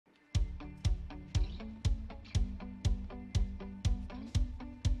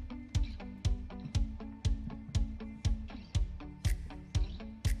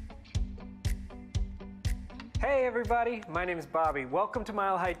Hey everybody, my name is Bobby. Welcome to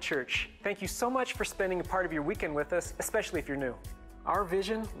Mile High Church. Thank you so much for spending a part of your weekend with us, especially if you're new. Our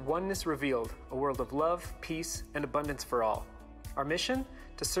vision, Oneness Revealed, a world of love, peace, and abundance for all. Our mission,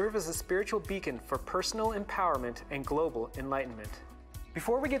 to serve as a spiritual beacon for personal empowerment and global enlightenment.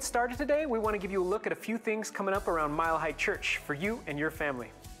 Before we get started today, we want to give you a look at a few things coming up around Mile High Church for you and your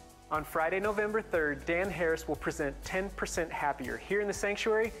family. On Friday, November 3rd, Dan Harris will present 10% Happier here in the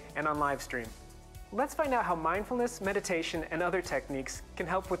sanctuary and on live stream. Let's find out how mindfulness, meditation, and other techniques can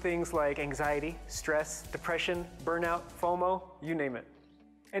help with things like anxiety, stress, depression, burnout, FOMO, you name it.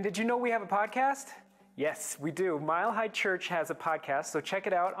 And did you know we have a podcast? Yes, we do. Mile High Church has a podcast, so check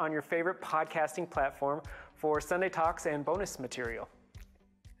it out on your favorite podcasting platform for Sunday talks and bonus material.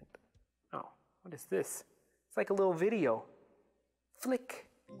 Oh, what is this? It's like a little video. Flick.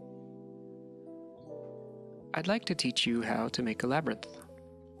 I'd like to teach you how to make a labyrinth.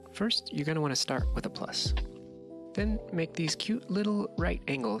 First, you're going to want to start with a plus. Then make these cute little right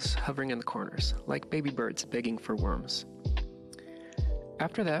angles hovering in the corners, like baby birds begging for worms.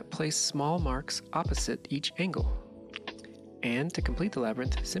 After that, place small marks opposite each angle. And to complete the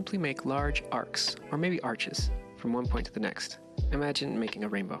labyrinth, simply make large arcs, or maybe arches, from one point to the next. Imagine making a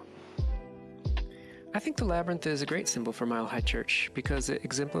rainbow. I think the labyrinth is a great symbol for Mile High Church because it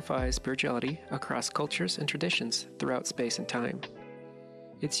exemplifies spirituality across cultures and traditions throughout space and time.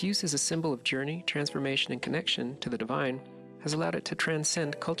 Its use as a symbol of journey, transformation, and connection to the divine has allowed it to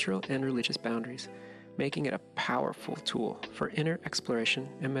transcend cultural and religious boundaries, making it a powerful tool for inner exploration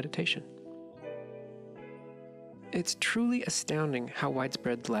and meditation. It's truly astounding how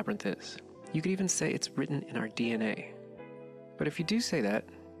widespread the labyrinth is. You could even say it's written in our DNA. But if you do say that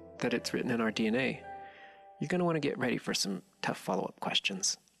it's written in our DNA, you're going to want to get ready for some tough follow-up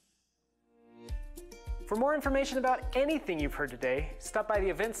questions. For more information about anything you've heard today, stop by the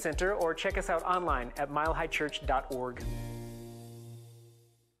Events Center or check us out online at milehighchurch.org.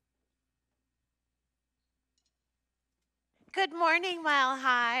 Good morning, Mile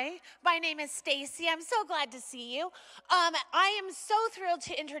High. My name is Stacy. I'm so glad to see you. I am so thrilled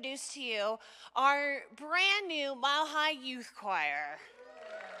to introduce to you our brand new Mile High Youth Choir.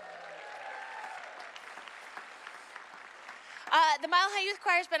 The Mile High Youth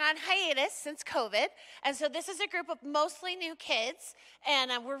Choir has been on hiatus since COVID, and so this is a group of mostly new kids,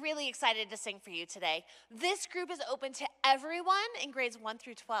 and we're really excited to sing for you today. This group is open to everyone in grades 1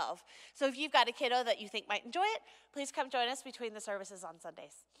 through 12, so if you've got a kiddo that you think might enjoy it, please come join us between the services on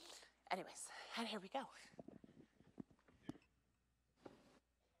Sundays. Anyways, and here we go.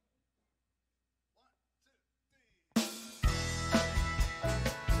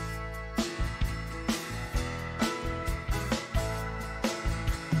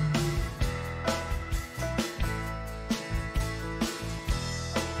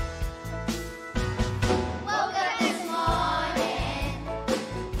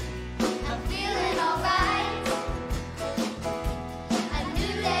 A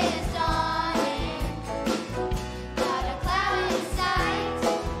new day is dawning.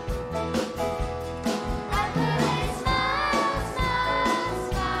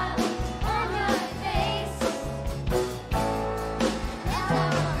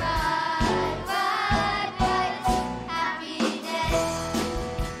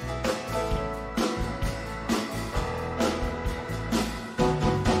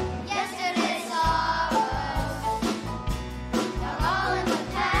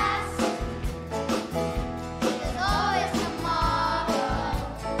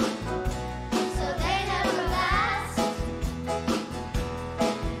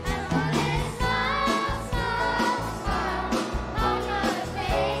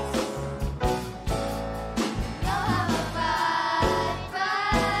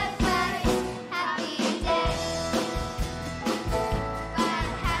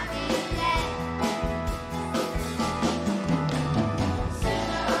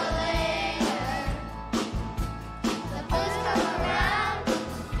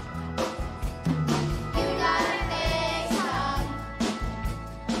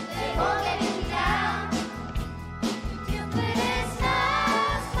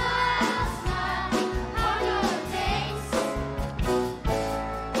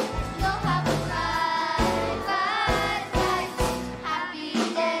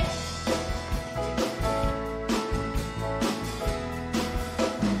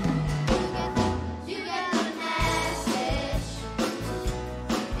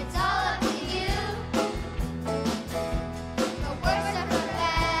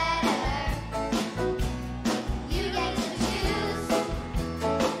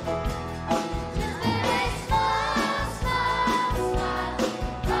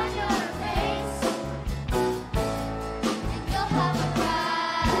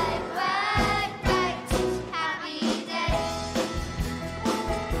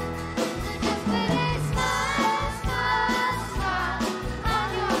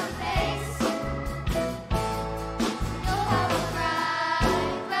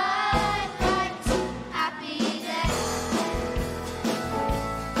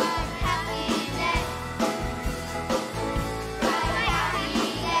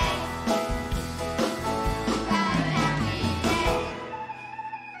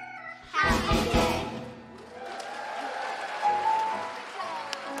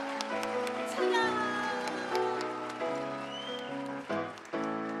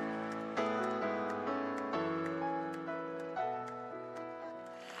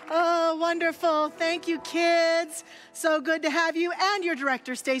 wonderful. Thank you, kids. So good to have you and your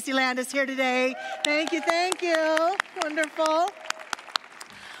director, Stacy Landis, here today. Thank you, thank you. Wonderful.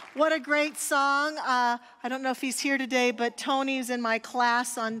 What a great song. I don't know if he's here today, but Tony's in my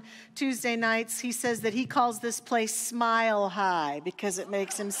class on Tuesday nights. He says that he calls this place Smile High because it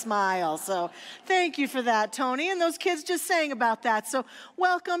makes him smile. So thank you for that, Tony. And those kids just sang about that. So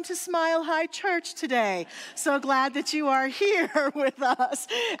welcome to Smile High Church today. So glad that you are here with us.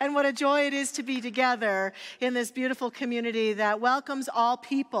 And what a joy it is to be together in this beautiful community that welcomes all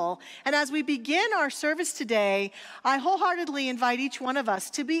people. And as we begin our service today, I wholeheartedly invite each one of us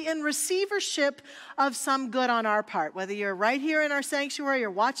to be in receivership of some good on our part. Whether you're right here in our sanctuary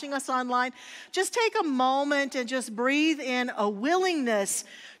or watching us online, just take a moment and just breathe in a willingness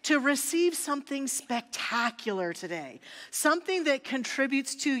to receive something spectacular today. Something that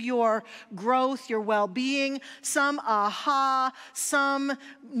contributes to your growth, your well-being, some aha, some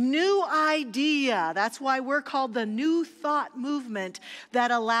new idea. That's why we're called the New Thought Movement,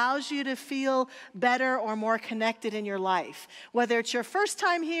 that allows you to feel better or more connected in your life. Whether it's your first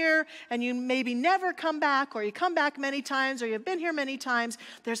time here and you maybe never come back, or you come back many times, or you've been here many times,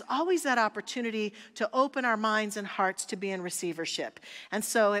 there's always that opportunity to open our minds and hearts to be in receivership. And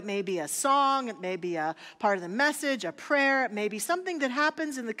so it may be a song, it may be a part of the message, a prayer, it may be something that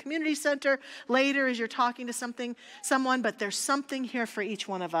happens in the community center later as you're talking to someone, but there's something here for each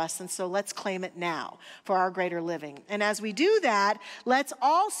one of us, and so let's claim it now for our greater living. And as we do that, let's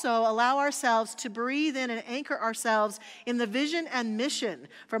also allow ourselves to breathe in and anchor ourselves in the vision and mission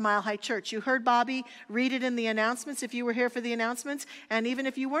for Mile High Church. You heard Bobby read it in the announcements if you were here for the announcements, and even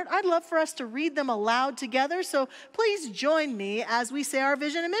if you weren't, I'd love for us to read them aloud together, so please join me as we say our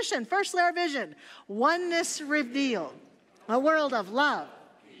vision and mission. Firstly, our vision: oneness revealed, a world of love,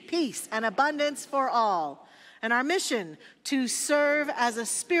 peace, and abundance for all. And our mission: to serve as a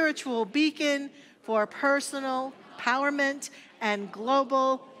spiritual beacon for personal empowerment and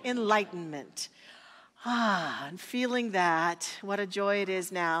global enlightenment. And feeling that, what a joy it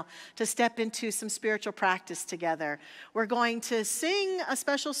is now to step into some spiritual practice together. We're going to sing a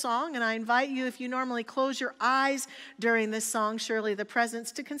special song, and I invite you, if you normally close your eyes during this song, Surely the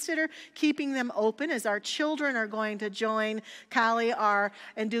Presence, to consider keeping them open as our children are going to join Callie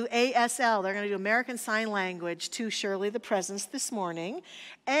and do ASL. They're going to do American Sign Language to Surely the Presence this morning.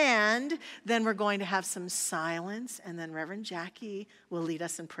 And then we're going to have some silence, and then Reverend Jackie will lead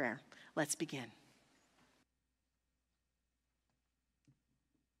us in prayer. Let's begin.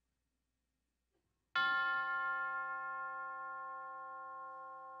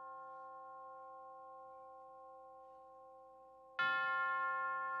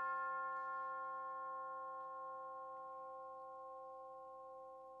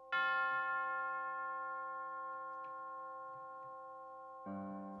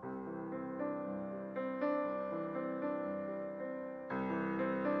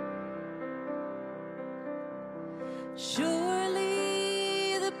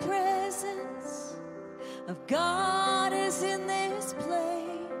 Surely the presence of God is in this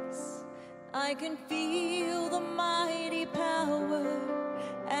place. I can feel the mighty power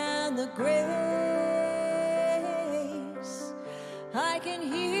and the grace. I can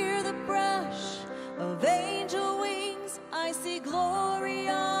hear the brush of angel wings. I see glory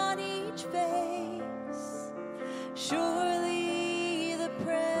on each face. Surely the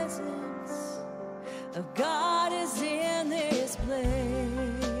presence of God is in this place.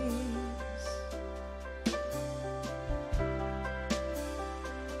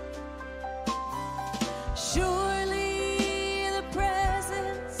 Surely the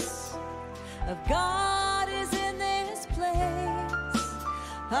presence of God is in this place.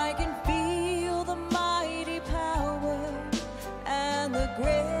 I can feel the mighty power and the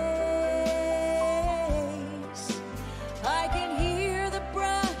grace. I can hear the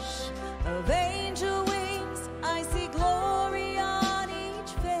brush of angel wings. I see glory on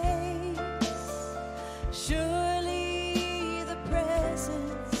each face. Surely the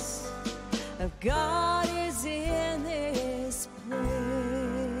presence of God is in this place.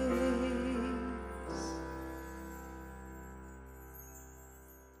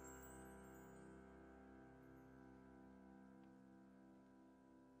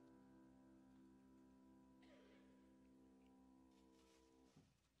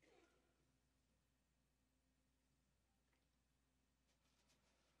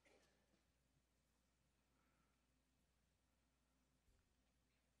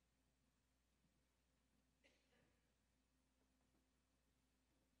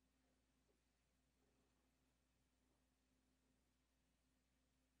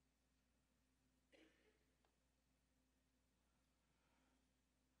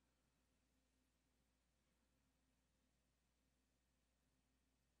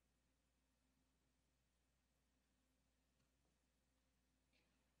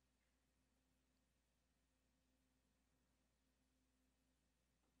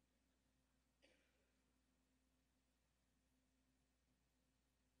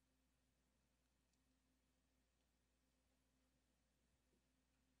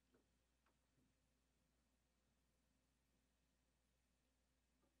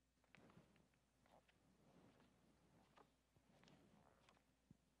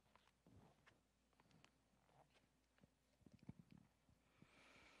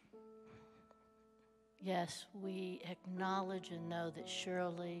 Yes, we acknowledge and know that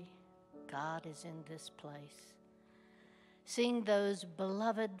surely God is in this place. Seeing those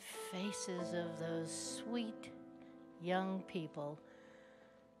beloved faces of those sweet young people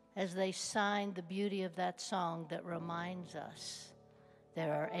as they signed the beauty of that song that reminds us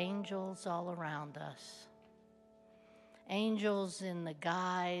there are angels all around us. Angels in the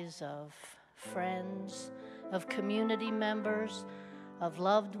guise of friends, of community members, of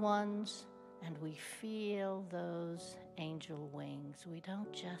loved ones, and we feel those angel wings. We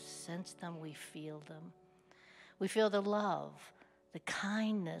don't just sense them, we feel them. We feel the love, the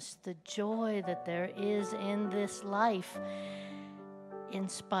kindness, the joy that there is in this life, in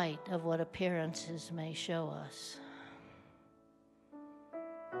spite of what appearances may show us.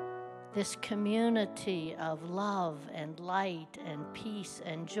 This community of love and light and peace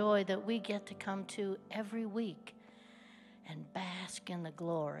and joy that we get to come to every week and bask in the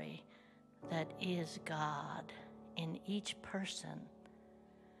glory that is God in each person.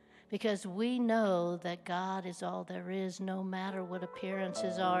 Because we know that God is all there is, no matter what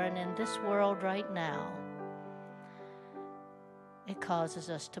appearances are. And in this world right now, it causes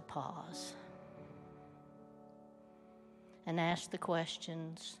us to pause and ask the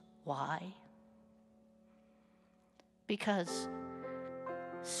questions, why? Because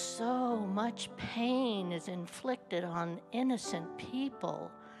so much pain is inflicted on innocent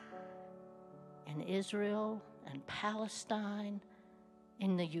people in Israel and Palestine,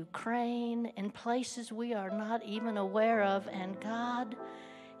 in the Ukraine, in places we are not even aware of, and God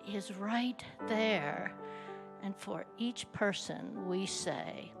is right there. And for each person we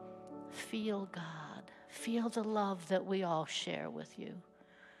say, feel God, feel the love that we all share with you,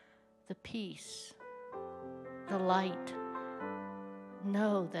 the peace, the light.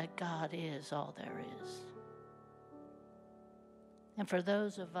 Know that God is all there is. And for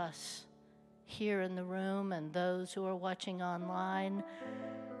those of us here in the room and those who are watching online,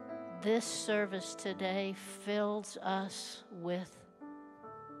 this service today fills us with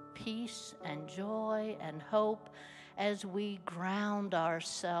peace and joy and hope as we ground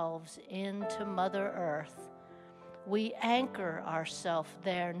ourselves into Mother Earth. We anchor ourselves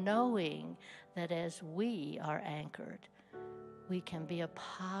there, knowing that as we are anchored, we can be a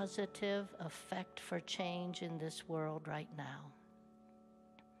positive effect for change in this world right now.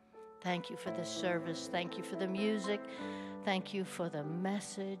 Thank you for this service. Thank you for the music. Thank you for the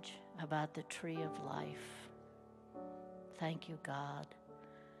message about the tree of life. Thank you, God.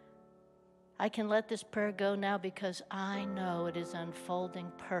 I can let this prayer go now because I know it is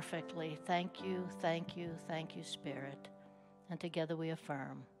unfolding perfectly. Thank you, thank you, thank you, Spirit. And together we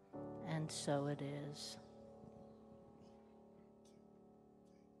affirm, and so it is.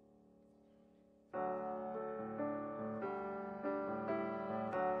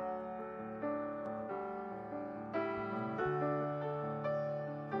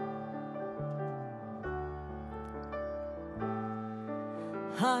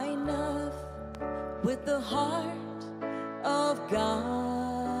 I love with the heart of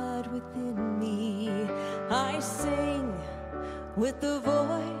God within me. I sing with the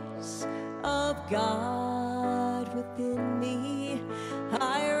voice of God within me.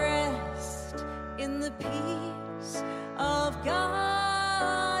 I rest in the peace of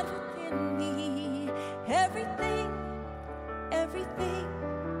God within me. Everything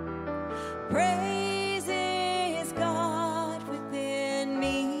praises God within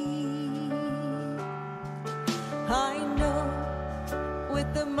me. I know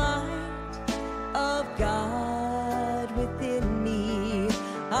with the mind of God within me.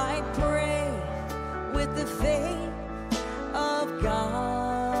 I pray with the faith of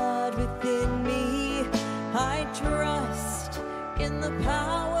God within me. I trust in the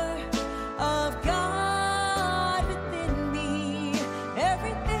power of God within me.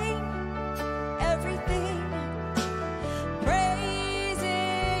 Everything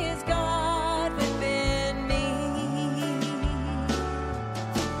praises God within me.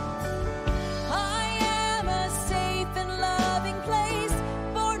 I am a safe and loving place,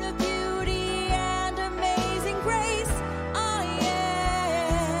 born of beauty and amazing grace.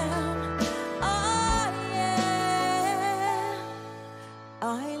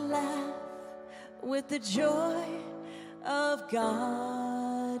 I laugh with the joy of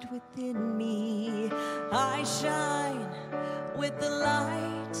God within me. I shine with the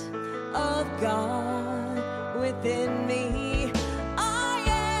light of God within me. I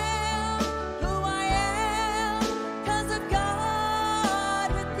am who I am 'cause of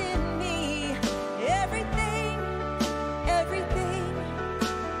God within me. Everything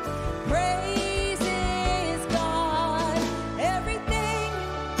praises God. Everything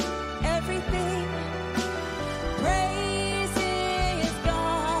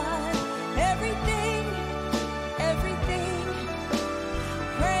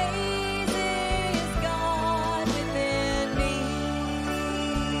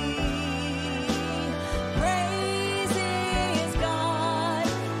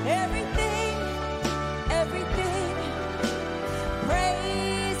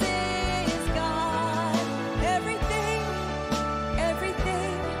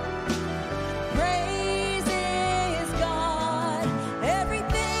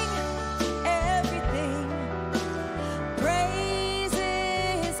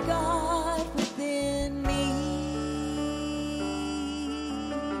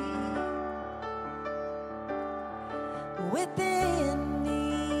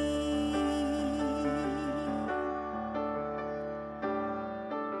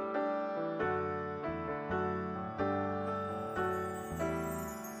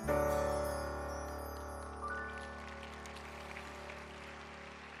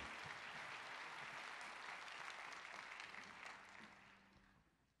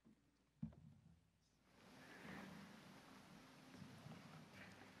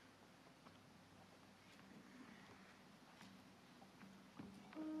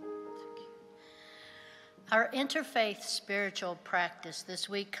Our interfaith spiritual practice this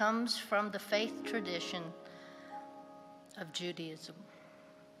week comes from the faith tradition of Judaism.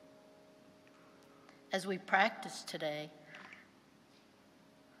 As we practice today,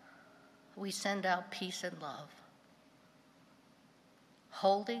 we send out peace and love,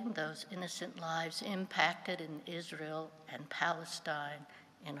 holding those innocent lives impacted in Israel and Palestine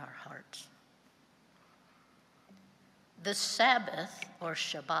in our hearts. The Sabbath, or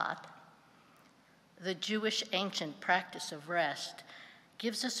Shabbat, the Jewish ancient practice of rest,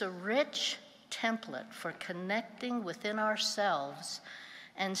 gives us a rich template for connecting within ourselves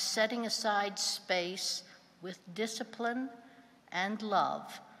and setting aside space with discipline and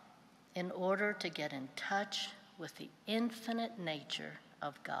love in order to get in touch with the infinite nature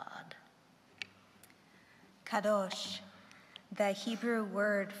of God. Kadosh, the Hebrew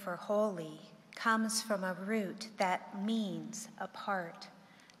word for holy, comes from a root that means apart,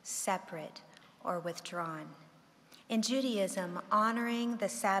 separate, or withdrawn. In Judaism, honoring the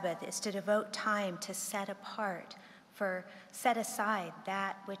Sabbath is to devote time to set aside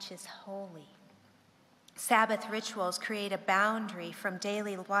that which is holy. Sabbath rituals create a boundary from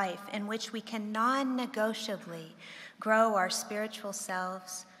daily life in which we can non-negotiably grow our spiritual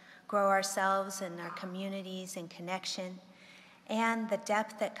selves, grow ourselves and our communities in connection, and the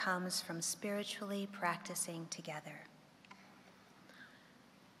depth that comes from spiritually practicing together.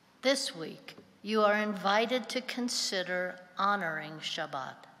 This week, you are invited to consider honoring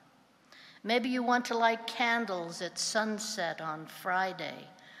Shabbat. Maybe you want to light candles at sunset on Friday,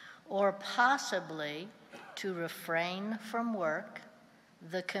 or possibly to refrain from work,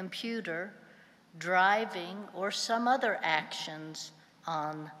 the computer, driving, or some other actions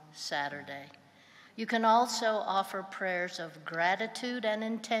on Saturday. You can also offer prayers of gratitude and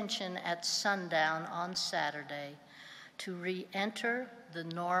intention at sundown on Saturday to re-enter the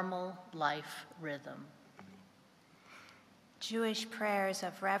normal life rhythm. Jewish prayers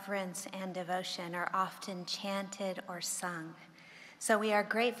of reverence and devotion are often chanted or sung. So we are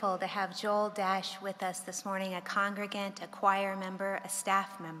grateful to have Joel Dash with us this morning, a congregant, a choir member, a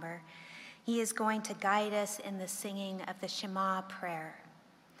staff member. He is going to guide us in the singing of the Shema prayer.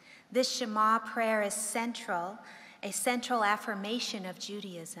 This Shema prayer is a central affirmation of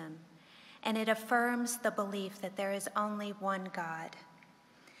Judaism, and it affirms the belief that there is only one God.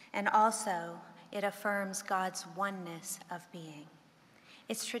 And also, it affirms God's oneness of being.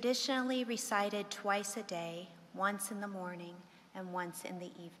 It's traditionally recited twice a day, once in the morning and once in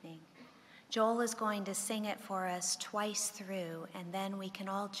the evening. Joel is going to sing it for us twice through, and then we can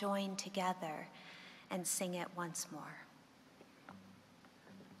all join together and sing it once more.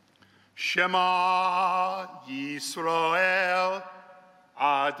 Shema Yisrael,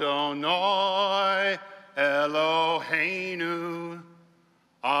 Adonai Eloheinu,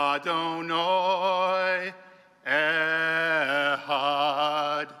 Adonai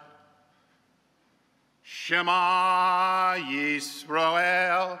Echad. Shema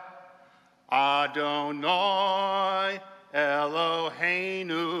Yisrael, Adonai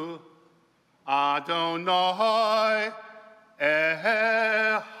Eloheinu, Adonai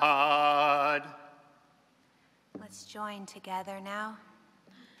Echad. Let's join together now.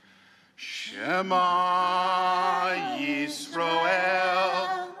 Shema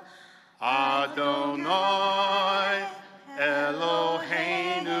Yisrael, Adonai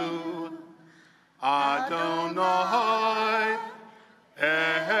Eloheinu, Adonai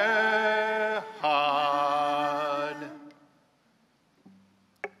Echad.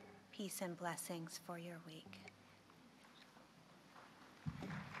 Peace and blessings for your week.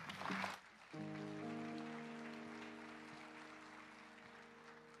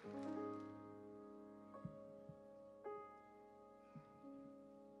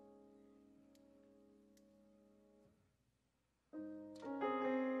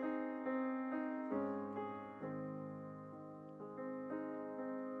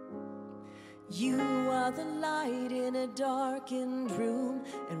 You are the light in a darkened room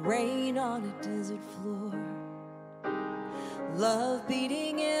and rain on a desert floor. Love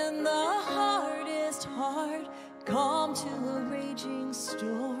beating in the hardest heart, calm to a raging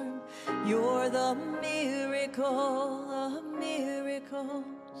storm. You're the miracle of miracles,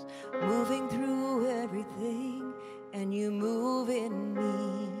 moving through everything, and you move in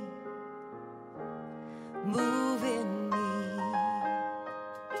me, move in me.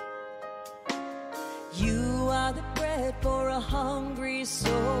 You are the bread for a hungry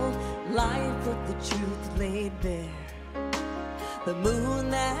soul, life with the truth laid bare. The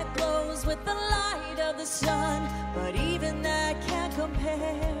moon that glows with the light of the sun, but even that can't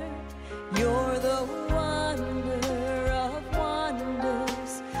compare. You're the wonder of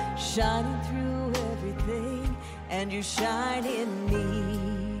wonders, shining through every everything, and you shine in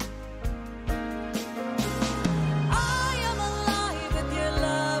me. I am alive with your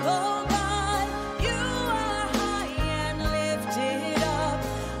love, oh God. You are high and lifted up.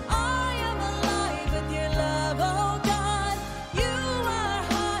 I am alive with your love, oh God. You are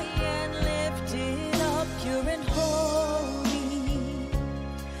high and lifted up, pure and holy.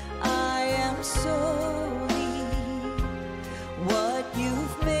 I am solely what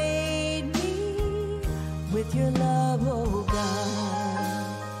you've made me with your love, oh God.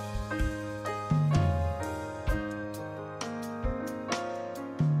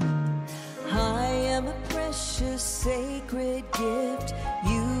 I am a precious, sacred gift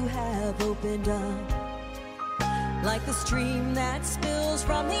you have opened up, like the stream that spills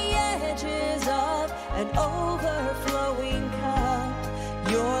from the edges of an overflowing cup.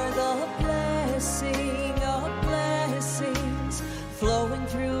 You're the blessing of blessings, flowing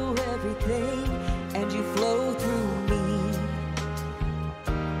through everything, and you flow through me,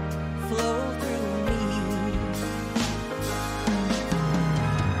 flow through me.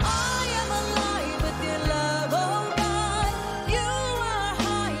 I am alive with your love, oh God. You are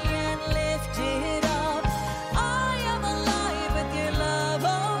high and lifted up. I am alive with your love,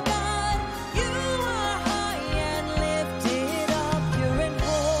 oh God. You are high and lifted up, pure and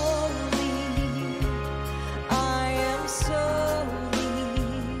holy. I am solely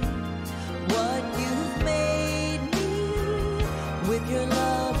what you've made me with your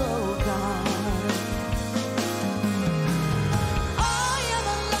love, oh God. I am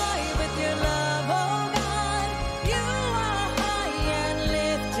alive with your love, oh God. You are high and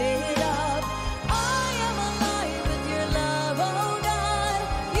lifted up. I am alive with your love, oh God.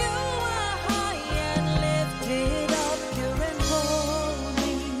 You are high and lifted up, pure and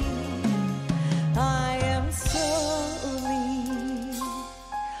holy. I am solely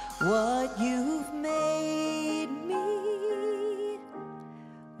what you've made me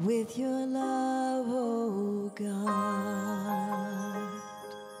with your love, oh God.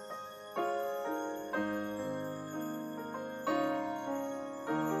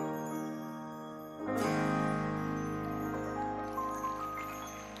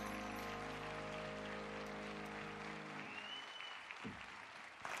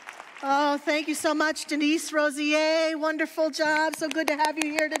 Oh, thank you so much, Denise Rosier. Wonderful job. So good to have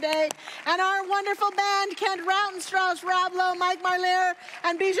you here today. And our wonderful band, Kent Rautenstrauss, Rablo, Mike Marlier,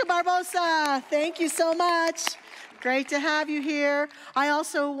 and Bijou Barbosa. Thank you so much. Great to have you here. I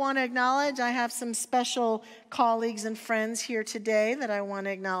also want to acknowledge I have some special colleagues and friends here today that I want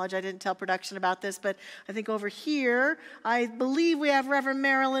to acknowledge. I didn't tell production about this, but I think over here, I believe we have Reverend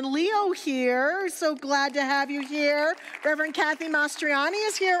Marilyn Leo here. So glad to have you here. Reverend Kathy Mastriani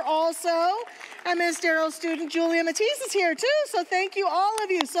is here also. And ministerial student Julia Matisse is here too. So thank you, all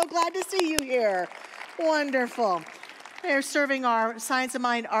of you. So glad to see you here. Wonderful. They're serving our Science of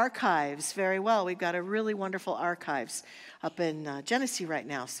Mind archives very well. We've got a really wonderful archives up in Genesee right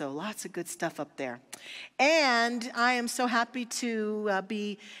now, so lots of good stuff up there. And I am so happy to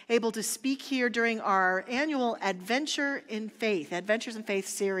be able to speak here during our annual Adventures in Faith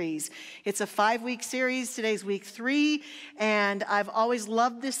series. It's a 5-week series. Today's week 3, and I've always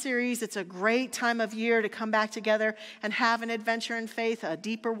loved this series. It's a great time of year to come back together and have an adventure in faith, a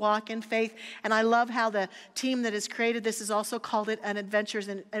deeper walk in faith. And I love how the team that has created this has also called it an Adventure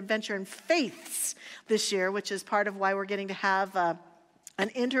in Faiths this year, which is part of why we're getting to have an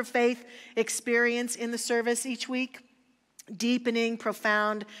interfaith experience in the service each week. Deepening,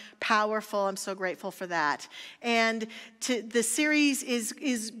 profound, powerful. I'm so grateful for that. And the series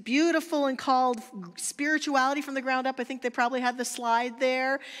is beautiful and called Spirituality from the Ground Up. I think they probably had the slide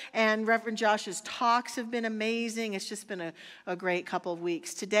there. And Reverend Josh's talks have been amazing. It's just been a great couple of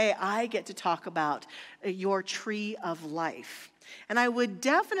weeks. Today, I get to talk about your tree of life. And I would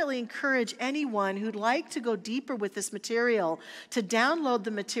definitely encourage anyone who'd like to go deeper with this material to download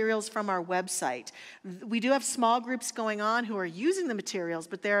the materials from our website. We do have small groups going on who are using the materials,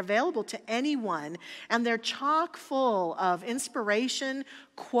 but they're available to anyone, and they're chock full of inspiration,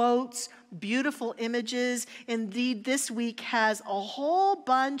 quotes, beautiful images. Indeed, this week has a whole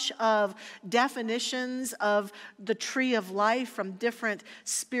bunch of definitions of the tree of life from different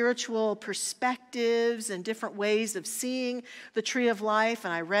spiritual perspectives and different ways of seeing the tree of life.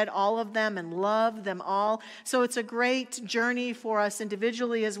 And I read all of them and loved them all. So it's a great journey for us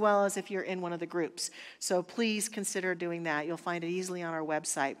individually as well as if you're in one of the groups. So please consider doing that. You'll find it easily on our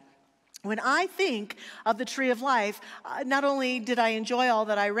website. When I think of the tree of life, not only did I enjoy all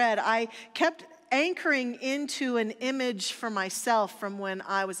that I read, I kept anchoring into an image for myself from when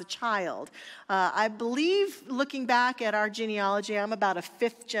I was a child. I believe, looking back at our genealogy, I'm about a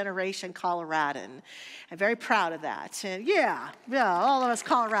 5th generation Coloradan. I'm very proud of that. And yeah, all of us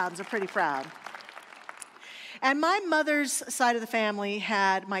Coloradans are pretty proud. And my mother's side of the family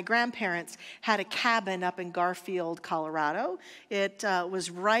my grandparents had a cabin up in Garfield, Colorado. It was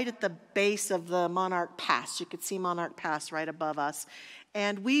right at the base of the Monarch Pass. You could see Monarch Pass right above us.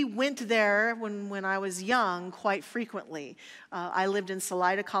 And we went there when I was young quite frequently. I lived in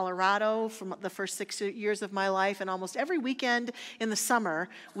Salida, Colorado for the first 6 years of my life, and almost every weekend in the summer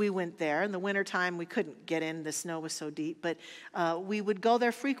we went there. In the wintertime we couldn't get in, the snow was so deep, but we would go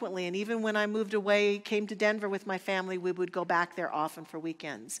there frequently. And even when I moved away, came to Denver with my family, we would go back there often for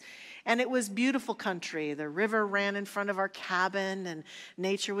weekends. And it was beautiful country. The river ran in front of our cabin, and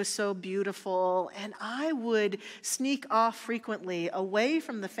nature was so beautiful. And I would sneak off frequently away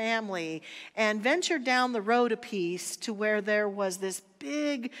from the family and venture down the road a piece to where there was this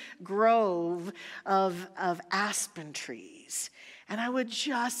big grove of aspen trees. And I would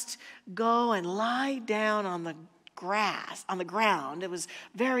just go and lie down on the ground. It was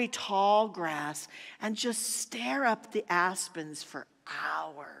very tall grass, and just stare up at the aspens for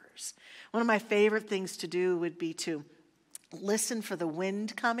hours. One of my favorite things to do would be to listen for the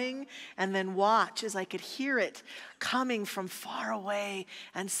wind coming and then watch as I could hear it coming from far away,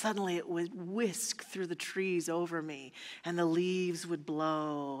 and suddenly it would whisk through the trees over me and the leaves would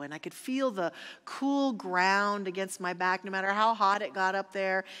blow, and I could feel the cool ground against my back. No matter how hot it got up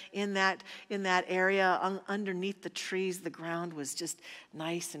there in that area underneath the trees, the ground was just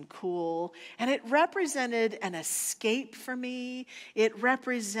nice and cool, and it represented an escape for me. It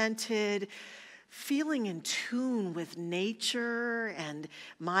represented feeling in tune with nature and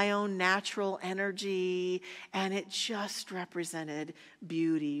my own natural energy, and it just represented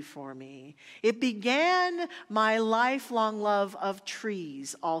beauty for me. It began my lifelong love of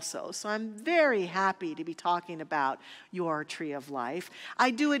trees also, so I'm very happy to be talking about your tree of life.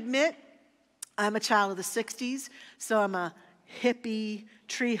 I do admit I'm a child of the 60s, so I'm a hippie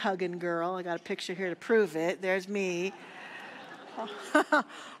tree-hugging girl. I got a picture here to prove it. There's me.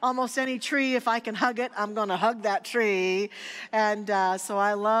 Almost any tree, if I can hug it, I'm going to hug that tree. And so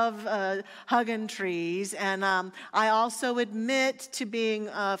I love hugging trees. And I also admit to being,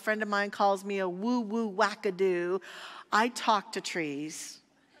 a friend of mine calls me a woo-woo wackadoo. I talk to trees.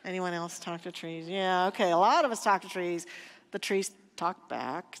 Anyone else talk to trees? Yeah, okay, a lot of us talk to trees. The trees talk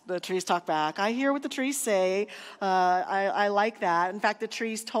back. The trees talk back. I hear what the trees say. I like that. In fact, the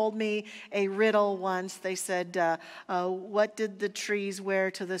trees told me a riddle once. They said, what did the trees wear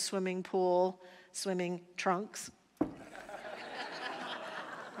to the swimming pool? Swimming trunks.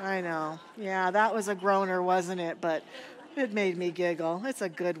 I know. Yeah, that was a groaner, wasn't it? But it made me giggle. It's a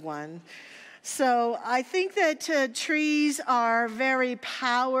good one. So I think that trees are very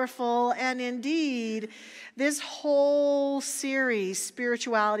powerful, and indeed, this whole series,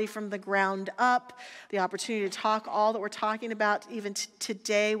 Spirituality from the Ground Up, the opportunity to talk all that we're talking about even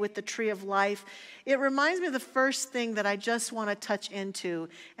today with the Tree of Life, it reminds me of the first thing that I just want to touch into,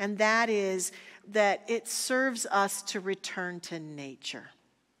 and that is that it serves us to return to nature,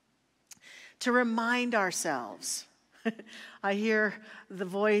 to remind ourselves. I hear the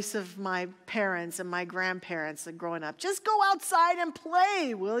voice of my parents and my grandparents growing up. Just go outside and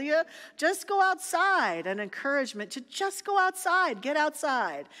play, will you? Just go outside. An encouragement to just go outside, get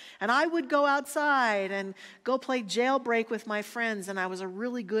outside. And I would go outside and go play jailbreak with my friends, and I was a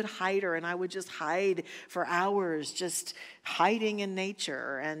really good hider, and I would just hide for hours, just hiding in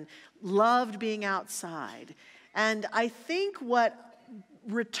nature, and loved being outside. And I think what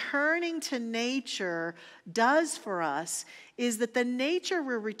returning to nature does for us is that the nature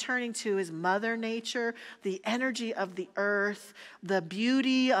we're returning to is Mother Nature, the energy of the earth, the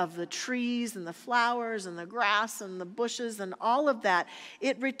beauty of the trees and the flowers and the grass and the bushes and all of that.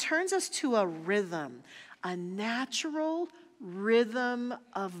 It returns us to a rhythm, a natural rhythm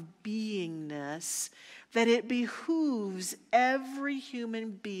of beingness that it behooves every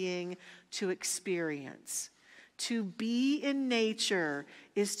human being to experience. To be in nature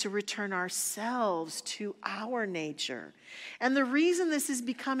is to return ourselves to our nature. And the reason this is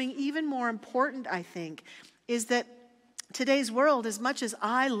becoming even more important, I think, is that today's world, as much as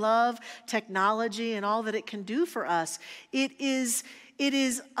I love technology and all that it can do for us, it is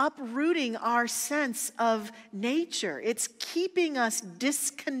uprooting our sense of nature. It's keeping us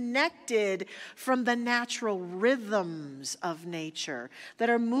disconnected from the natural rhythms of nature that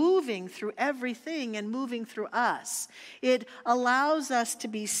are moving through everything and moving through us. It allows us to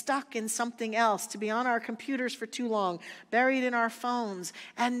be stuck in something else, to be on our computers for too long, buried in our phones,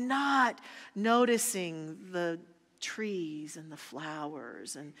 and not noticing the trees and the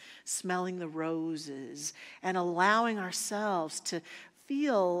flowers and smelling the roses and allowing ourselves to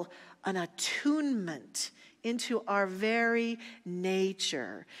feel an attunement into our very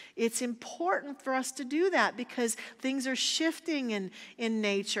nature. It's important for us to do that because things are shifting in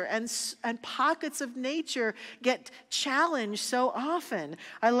nature, and pockets of nature get challenged so often.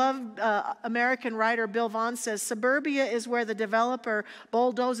 I love American writer Bill Vaughan says, suburbia is where the developer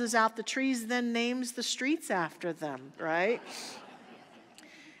bulldozes out the trees, then names the streets after them, right?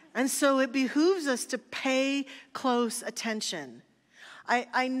 And so it behooves us to pay close attention.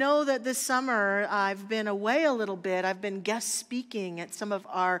 I know that this summer I've been away a little bit. I've been guest speaking at some of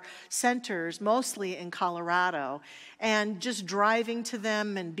our centers, mostly in Colorado, and just driving to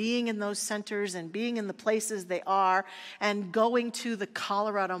them and being in those centers and being in the places they are and going to the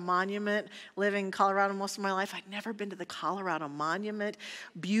Colorado Monument. Living in Colorado most of my life, I'd never been to the Colorado Monument.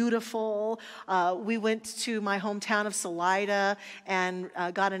 Beautiful. We went to my hometown of Salida and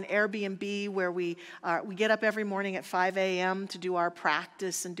got an Airbnb where we get up every morning at 5 a.m. to do our practice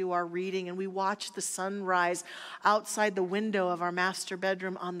and do our reading, and we watch the sunrise outside the window of our master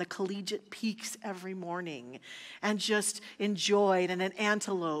bedroom on the collegiate peaks every morning, and just enjoyed. And an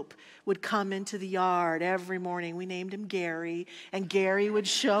antelope would come into the yard every morning. We named him Gary, and Gary would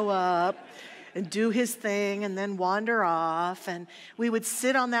show up and do his thing and then wander off, and we would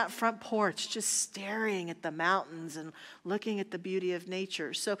sit on that front porch just staring at the mountains and looking at the beauty of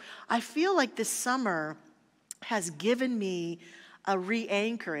nature. So I feel like this summer has given me a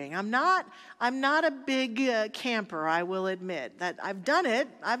re-anchoring. I'm not a big camper, I will admit. That I've done it,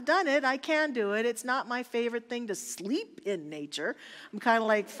 I can do it. It's not my favorite thing to sleep in nature. I'm kind of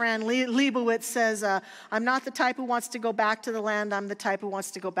like Fran Lebowitz says, I'm not the type who wants to go back to the land, I'm the type who wants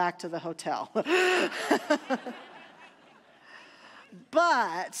to go back to the hotel.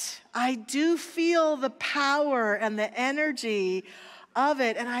 But I do feel the power and the energy of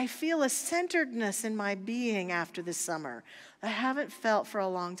it, and I feel a centeredness in my being after this summer I haven't felt for a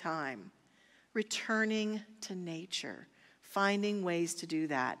long time. Returning to nature, finding ways to do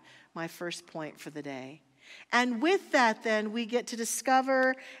that, my first point for the day. And with that, then, we get to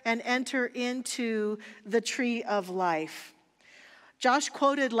discover and enter into the tree of life. Josh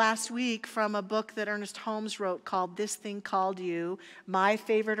quoted last week from a book that Ernest Holmes wrote called This Thing Called You. My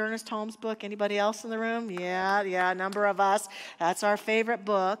favorite Ernest Holmes book. Anybody else in the room? Yeah, a number of us. That's our favorite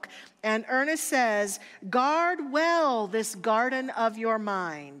book. And Ernest says, guard well this garden of your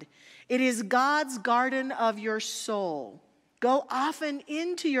mind. It is God's garden of your soul. Go often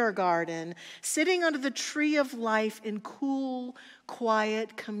into your garden, sitting under the tree of life in cool,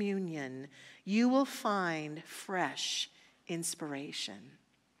 quiet communion. You will find fresh inspiration.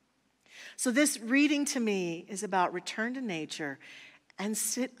 So this reading to me is about return to nature and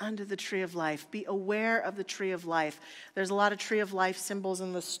sit under the tree of life. Be aware of the tree of life. There's a lot of tree of life symbols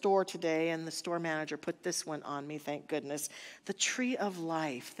in the store today, and the store manager put this one on me, thank goodness. The tree of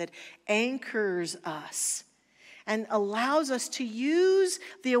life that anchors us and allows us to use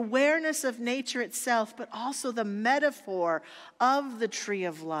the awareness of nature itself, but also the metaphor of the tree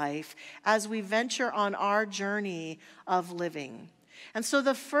of life as we venture on our journey of living. And so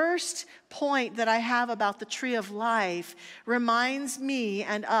the first point that I have about the tree of life reminds me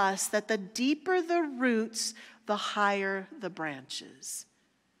and us that the deeper the roots, the higher the branches.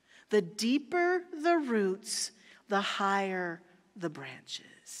 The deeper the roots, the higher the branches.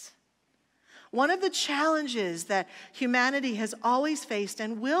 One of the challenges that humanity has always faced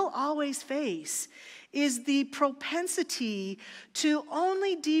and will always face is the propensity to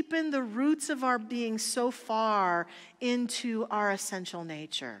only deepen the roots of our being so far into our essential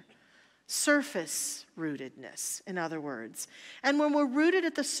nature. Surface rootedness, in other words. And when we're rooted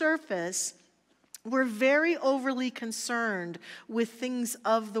at the surface, we're very overly concerned with things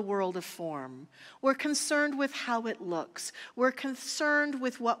of the world of form. We're concerned with how it looks. We're concerned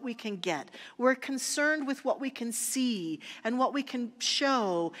with what we can get. We're concerned with what we can see and what we can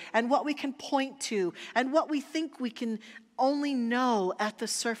show and what we can point to and what we think we can only know at the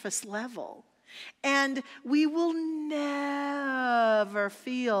surface level. And we will never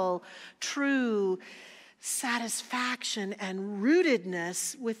feel true satisfaction and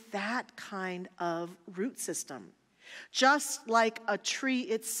rootedness with that kind of root system. Just like a tree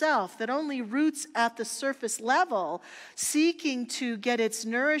itself that only roots at the surface level, seeking to get its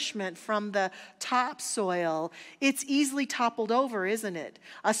nourishment from the topsoil, it's easily toppled over, isn't it?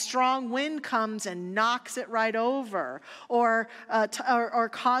 A strong wind comes and knocks it right over, or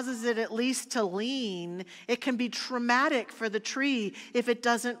causes it at least to lean. It can be traumatic for the tree if it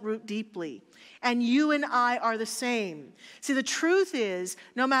doesn't root deeply. And you and I are the same. See, the truth is,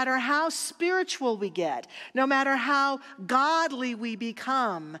 no matter how spiritual we get, no matter how godly we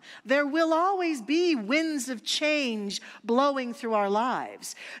become, there will always be winds of change blowing through our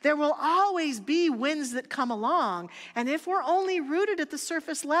lives. There will always be winds that come along. And if we're only rooted at the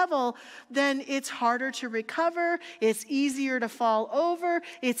surface level, then it's harder to recover. It's easier to fall over.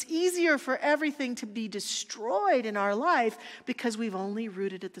 It's easier for everything to be destroyed in our life because we've only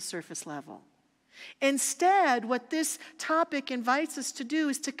rooted at the surface level. Instead, what this topic invites us to do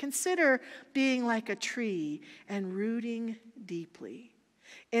is to consider being like a tree and rooting deeply.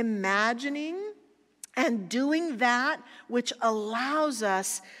 Imagining and doing that which allows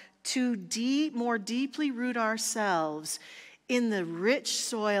us to more deeply root ourselves in the rich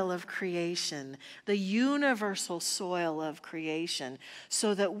soil of creation, the universal soil of creation,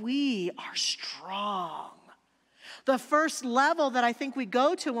 so that we are strong. The first level that I think we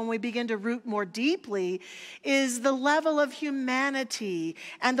go to when we begin to root more deeply is the level of humanity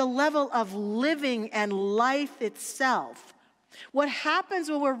and the level of living and life itself. What happens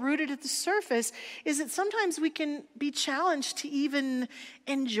when we're rooted at the surface is that sometimes we can be challenged to even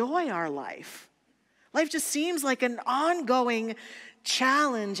enjoy our life. Life just seems like an ongoing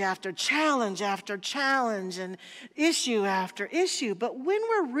challenge after challenge after challenge and issue after issue. But when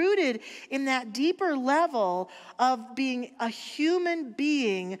we're rooted in that deeper level of being a human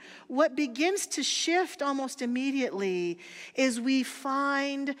being, what begins to shift almost immediately is we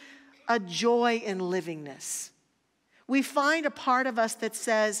find a joy in livingness. We find a part of us that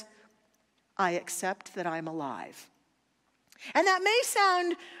says, I accept that I'm alive. And that may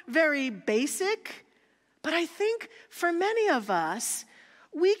sound very basic, but I think for many of us,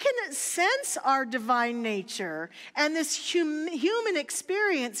 we can sense our divine nature, and this human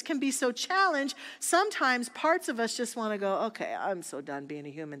experience can be so challenged. Sometimes parts of us just want to go, okay, I'm so done being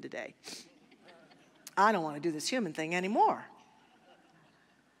a human today. I don't want to do this human thing anymore.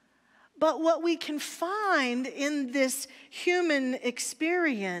 But what we can find in this human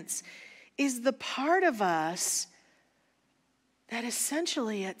experience is the part of us that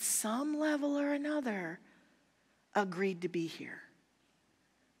essentially at some level or another agreed to be here.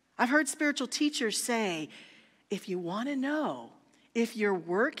 I've heard spiritual teachers say, if you want to know if your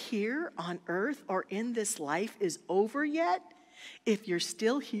work here on earth or in this life is over yet, if you're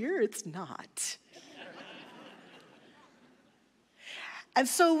still here, it's not. And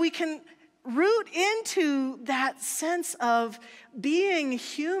so we can root into that sense of being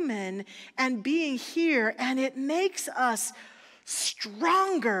human and being here, and it makes us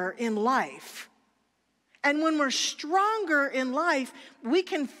stronger in life. And when we're stronger in life, we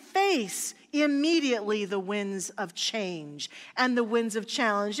can face immediately the winds of change and the winds of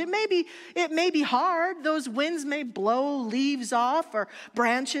challenge. It may be hard. Those winds may blow leaves off or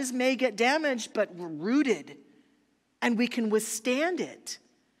branches may get damaged, but we're rooted and we can withstand it.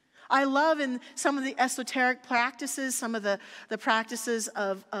 I love in some of the esoteric practices, some of the practices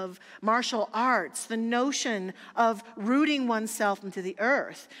of martial arts, the notion of rooting oneself into the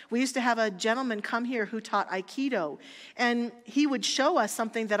earth. We used to have a gentleman come here who taught Aikido, and he would show us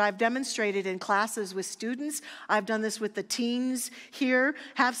something that I've demonstrated in classes with students. I've done this with the teens here.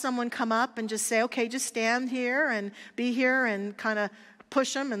 Have someone come up and just say, okay, just stand here and be here, and kind of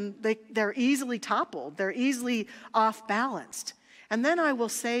push them, and they're easily toppled. They're easily off-balanced. And then I will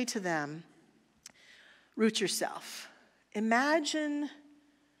say to them, root yourself. Imagine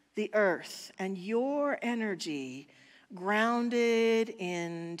the earth and your energy grounded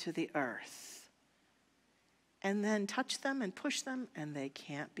into the earth. And then touch them and push them, and they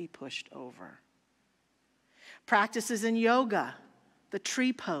can't be pushed over. Practices in yoga, the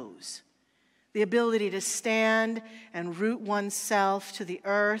tree pose, the ability to stand and root oneself to the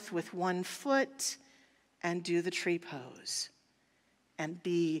earth with one foot and do the tree pose. And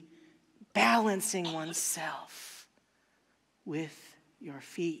be balancing oneself with your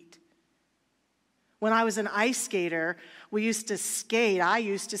feet. When I was an ice skater, I used to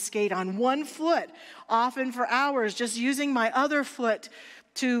skate on one foot, often for hours, just using my other foot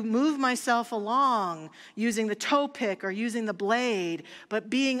to move myself along, using the toe pick or using the blade, but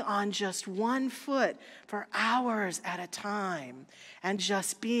being on just one foot for hours at a time, and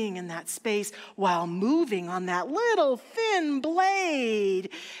just being in that space while moving on that little thin blade,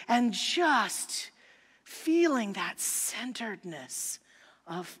 and just feeling that centeredness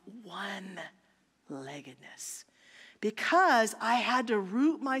of one-leggedness. Because I had to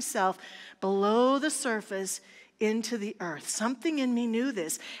root myself below the surface into the earth. Something in me knew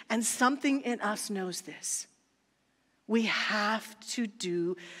this, and something in us knows this. We have to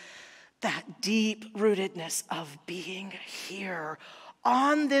do that deep rootedness of being here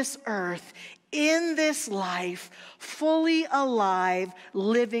on this earth, in this life, fully alive,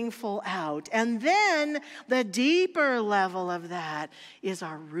 living full out. And then the deeper level of that is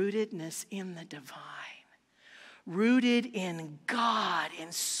our rootedness in the divine. Rooted in God,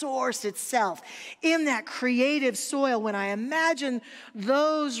 in source itself, in that creative soil. When I imagine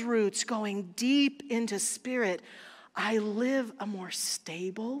those roots going deep into spirit, I live a more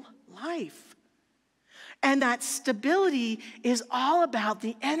stable life. And that stability is all about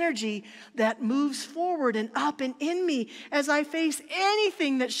the energy that moves forward and up and in me as I face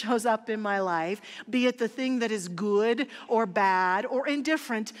anything that shows up in my life, be it the thing that is good or bad or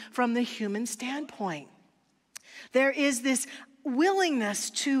indifferent from the human standpoint. There is this willingness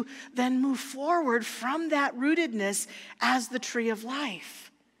to then move forward from that rootedness as the tree of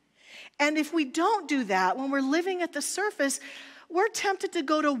life. And if we don't do that, when we're living at the surface, we're tempted to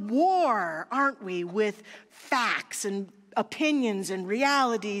go to war, aren't we, with facts and opinions and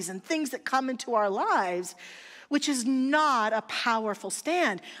realities and things that come into our lives, which is not a powerful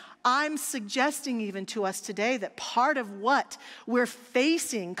stand. I'm suggesting even to us today that part of what we're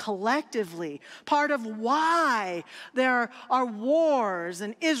facing collectively, part of why there are wars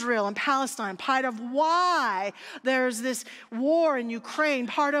in Israel and Palestine, part of why there's this war in Ukraine,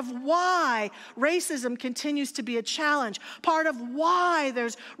 part of why racism continues to be a challenge, part of why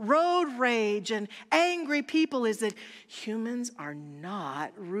there's road rage and angry people is that humans are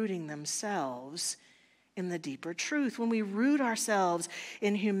not rooting themselves in the deeper truth. When we root ourselves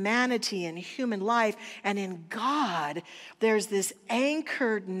in humanity and human life and in God, there's this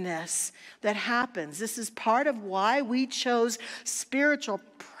anchoredness that happens. This is part of why we chose spiritual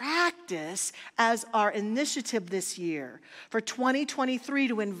practice as our initiative this year for 2023,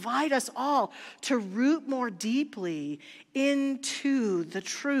 to invite us all to root more deeply into the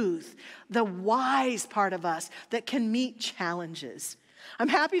truth, the wise part of us that can meet challenges. I'm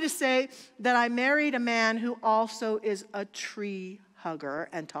happy to say that I married a man who also is a tree hugger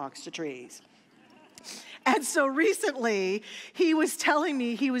and talks to trees. And so recently, he was telling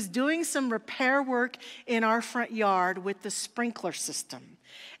me he was doing some repair work in our front yard with the sprinkler system.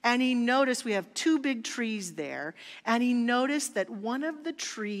 And he noticed we have 2 big trees there, and he noticed that one of the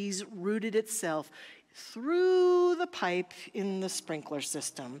trees rooted itself through the pipe in the sprinkler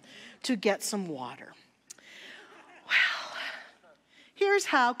system to get some water. Well, here's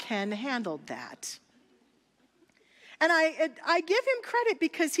how Ken handled that. And I give him credit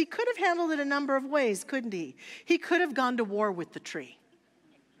because he could have handled it a number of ways, couldn't he? He could have gone to war with the tree.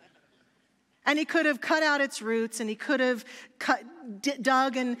 And he could have cut out its roots, and he could have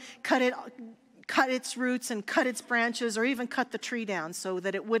dug and cut its roots and cut its branches, or even cut the tree down so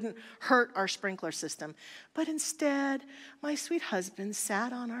that it wouldn't hurt our sprinkler system. But instead, my sweet husband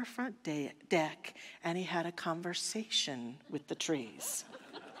sat on our front deck and he had a conversation with the trees.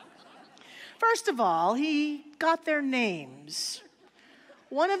 First of all, he got their names.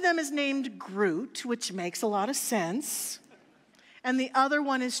 One of them is named Groot, which makes a lot of sense. And the other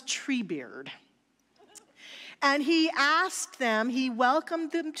one is Treebeard. And he asked them, he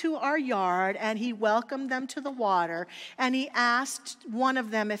welcomed them to our yard, and he welcomed them to the water, and he asked one of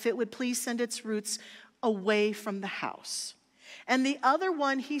them if it would please send its roots away from the house. And the other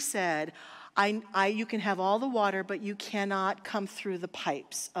one, he said, you can have all the water, but you cannot come through the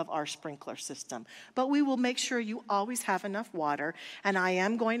pipes of our sprinkler system. But we will make sure you always have enough water, and I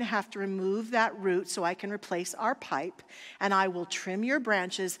am going to have to remove that root so I can replace our pipe, and I will trim your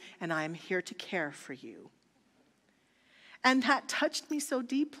branches, and I am here to care for you. And that touched me so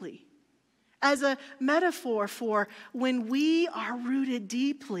deeply as a metaphor for when we are rooted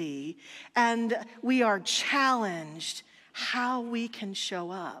deeply and we are challenged, how we can show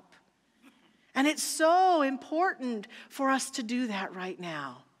up. And it's so important for us to do that right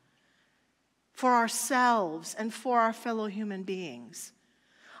now, for ourselves and for our fellow human beings.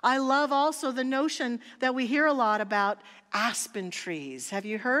 I love also the notion that we hear a lot about aspen trees. Have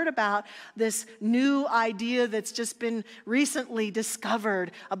you heard about this new idea that's just been recently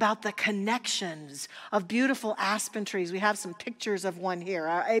discovered about the connections of beautiful aspen trees? We have some pictures of one here,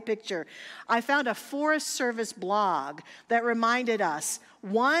 a picture. I found a Forest Service blog that reminded us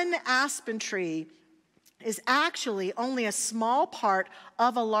one aspen tree is actually only a small part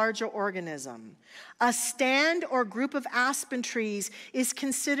of a larger organism. A stand or group of aspen trees is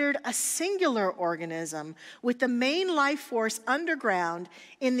considered a singular organism with the main life force underground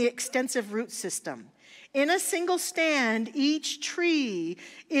in the extensive root system. In a single stand, each tree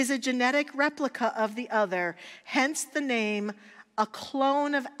is a genetic replica of the other, hence the name a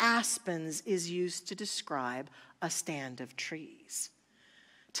clone of aspens is used to describe a stand of trees.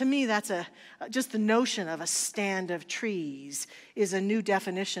 To me, that's just the notion of a stand of trees is a new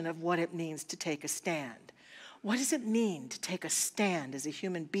definition of what it means to take a stand. What does it mean to take a stand as a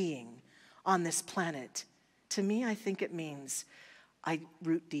human being on this planet? To me, I think it means I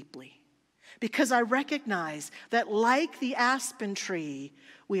root deeply. Because I recognize that like the aspen tree,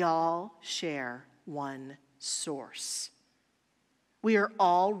 we all share one source. We are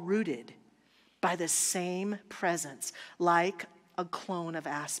all rooted by the same presence, like a clone of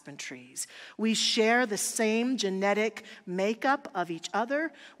aspen trees. We share the same genetic makeup of each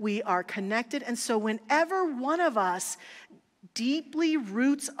other. We are connected. And so whenever one of us deeply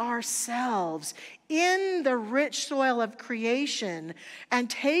roots ourselves in the rich soil of creation and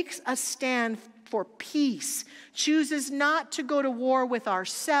takes a stand for peace, chooses not to go to war with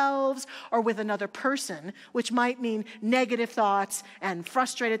ourselves or with another person, which might mean negative thoughts and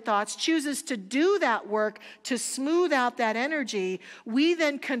frustrated thoughts, chooses to do that work to smooth out that energy, we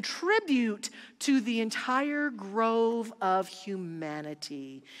then contribute to the entire grove of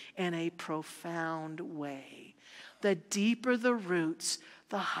humanity in a profound way. The deeper the roots,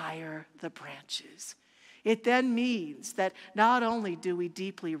 the higher the branches. It then means that not only do we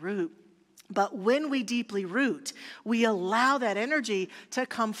deeply root, but when we deeply root, we allow that energy to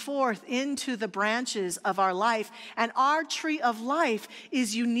come forth into the branches of our life, and our tree of life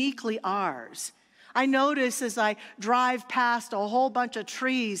is uniquely ours. I notice as I drive past a whole bunch of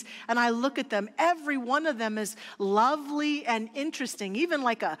trees and I look at them, every one of them is lovely and interesting. Even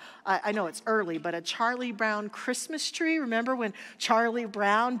like I know it's early, but a Charlie Brown Christmas tree. Remember when Charlie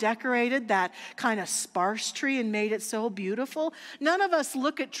Brown decorated that kind of sparse tree and made it so beautiful? None of us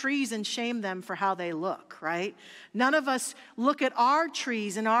look at trees and shame them for how they look, right? None of us look at our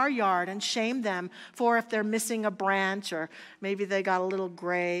trees in our yard and shame them for if they're missing a branch or maybe they got a little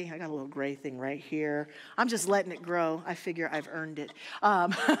gray. I got a little gray thing right here. I'm just letting it grow. I figure I've earned it.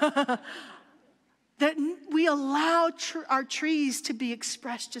 That we allow our trees to be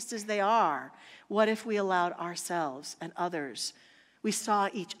expressed just as they are. What if we allowed ourselves and others? We saw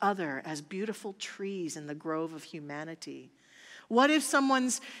each other as beautiful trees in the grove of humanity. What if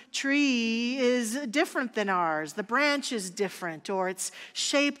someone's tree is different than ours? The branch is different, or it's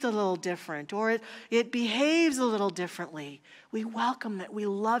shaped a little different, or it behaves a little differently. We welcome it. We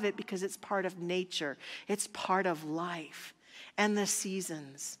love it because it's part of nature. It's part of life. And the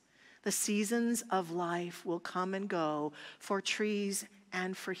seasons of life will come and go for trees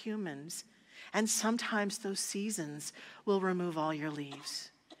and for humans. And sometimes those seasons will remove all your leaves.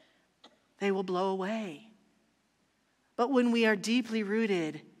 They will blow away. But when we are deeply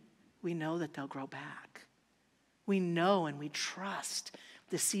rooted, we know that they'll grow back. We know and we trust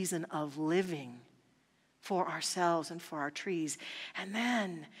the season of living for ourselves and for our trees. And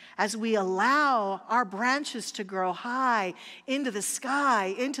then, as we allow our branches to grow high into the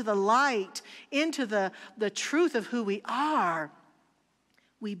sky, into the light, into the truth of who we are,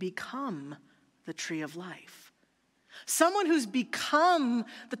 we become the tree of life. Someone who's become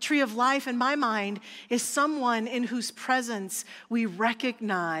the tree of life, in my mind, is someone in whose presence we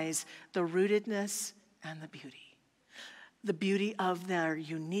recognize the rootedness and the beauty. The beauty of their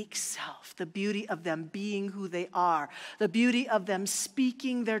unique self, the beauty of them being who they are, the beauty of them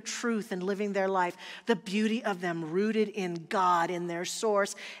speaking their truth and living their life, the beauty of them rooted in God, in their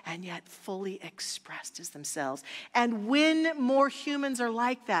source, and yet fully expressed as themselves. And when more humans are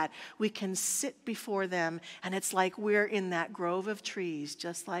like that, we can sit before them, and it's like we're in that grove of trees,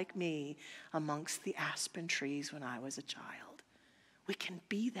 just like me, amongst the aspen trees when I was a child. We can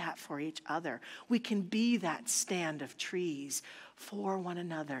be that for each other. We can be that stand of trees for one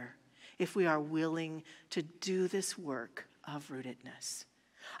another if we are willing to do this work of rootedness.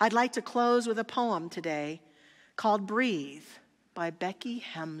 I'd like to close with a poem today called Breathe by Becky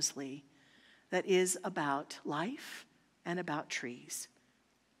Hemsley that is about life and about trees.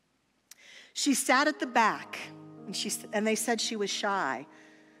 She sat at the back and they said she was shy.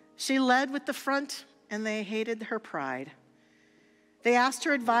 She led with the front and they hated her pride. They asked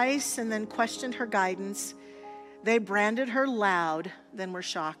her advice and then questioned her guidance. They branded her loud, then were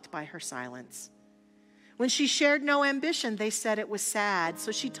shocked by her silence. When she shared no ambition, they said it was sad.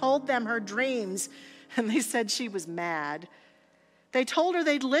 So she told them her dreams, and they said she was mad. They told her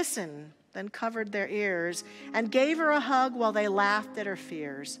they'd listen, then covered their ears, and gave her a hug while they laughed at her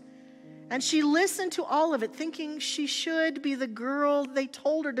fears. And she listened to all of it, thinking she should be the girl they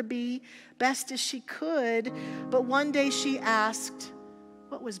told her to be best as she could. But one day she asked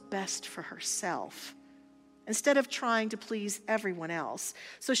what was best for herself, instead of trying to please everyone else.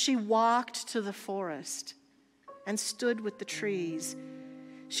 So she walked to the forest and stood with the trees.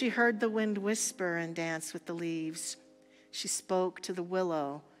 She heard the wind whisper and dance with the leaves. She spoke to the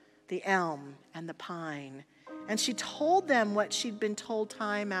willow, the elm, and the pine. And she told them what she'd been told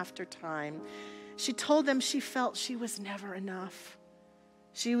time after time. She told them she felt she was never enough.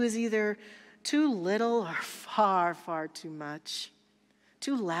 She was either too little or far, far too much.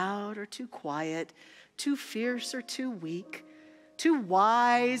 Too loud or too quiet. Too fierce or too weak. Too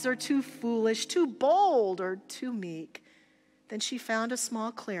wise or too foolish. Too bold or too meek. Then she found a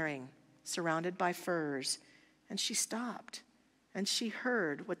small clearing surrounded by firs. And she stopped. And she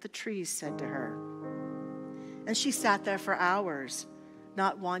heard what the trees said to her. And she sat there for hours,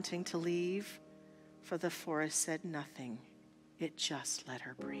 not wanting to leave, for the forest said nothing. It just let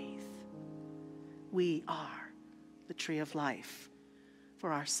her breathe. We are the tree of life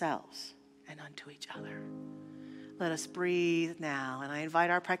for ourselves and unto each other. Let us breathe now. And I invite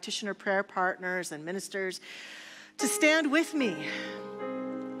our practitioner prayer partners and ministers to stand with me.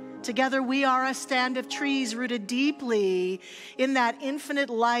 Together we are a stand of trees rooted deeply in that infinite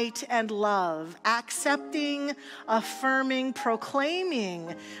light and love, accepting, affirming,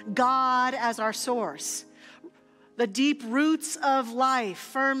 proclaiming God as our source. The deep roots of life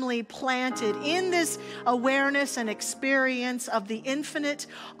firmly planted in this awareness and experience of the infinite,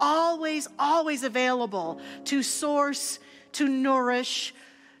 always, always available to source, to nourish,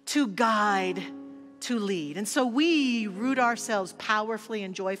 to guide, to lead. And so we root ourselves powerfully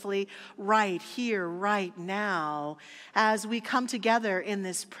and joyfully right here, right now, as we come together in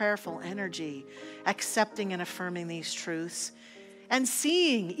this prayerful energy, accepting and affirming these truths, and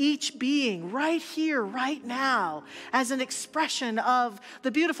seeing each being right here, right now, as an expression of the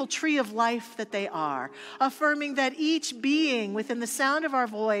beautiful tree of life that they are, affirming that each being within the sound of our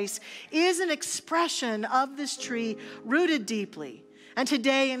voice is an expression of this tree rooted deeply, and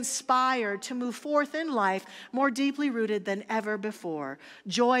today inspired to move forth in life more deeply rooted than ever before,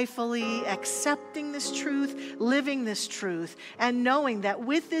 joyfully accepting this truth, living this truth, and knowing that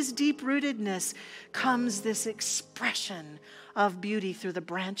with this deep rootedness comes this expression of beauty through the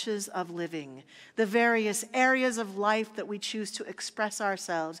branches of living, the various areas of life that we choose to express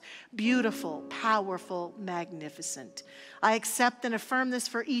ourselves, beautiful, powerful, magnificent. I accept and affirm this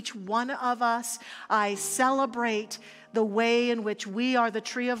for each one of us. I celebrate the way in which we are the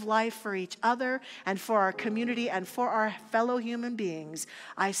tree of life for each other and for our community and for our fellow human beings.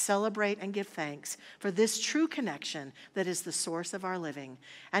 I celebrate and give thanks for this true connection that is the source of our living.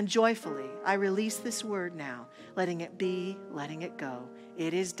 And joyfully, I release this word now, letting it be, letting it go.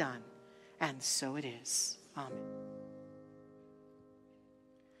 It is done, and so it is. Amen.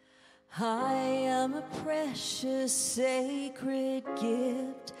 I am a precious, sacred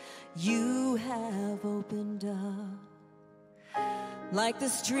gift you have opened up. Like the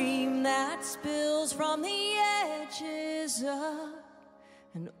stream that spills from the edges of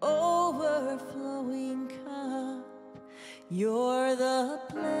an overflowing cup. You're the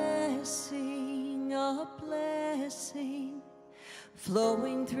blessing, a blessing,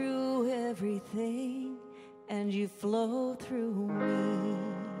 flowing through everything, and you flow through me.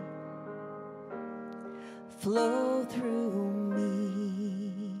 Flow through me.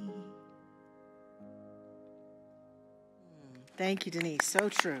 Thank you, Denise. So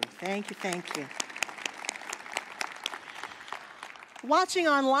true. Thank you, thank you. Watching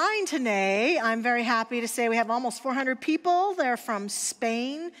online today, I'm very happy to say we have almost 400 people. They're from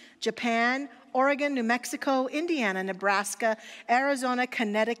Spain, Japan, Oregon, New Mexico, Indiana, Nebraska, Arizona,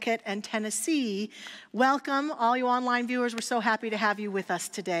 Connecticut, and Tennessee. Welcome, all you online viewers. We're so happy to have you with us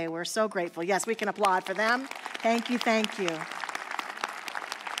today. We're so grateful. Yes, we can applaud for them. Thank you, thank you.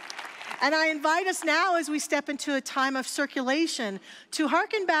 And I invite us now, as we step into a time of circulation, to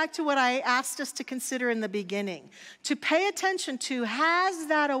hearken back to what I asked us to consider in the beginning, to pay attention to, has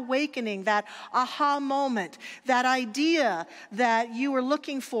that awakening, that aha moment, that idea that you were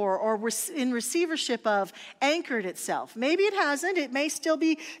looking for or were in receivership of, anchored itself? Maybe it hasn't. It may still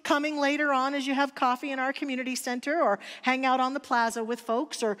be coming later on as you have coffee in our community center or hang out on the plaza with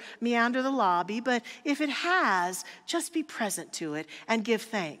folks or meander the lobby. But if it has, just be present to it and give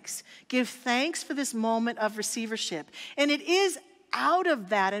thanks. Give thanks for this moment of receivership. And it is out of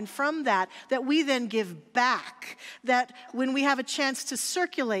that and from that we then give back. That when we have a chance to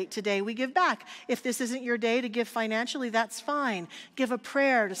circulate today, we give back. If this isn't your day to give financially, that's fine. Give a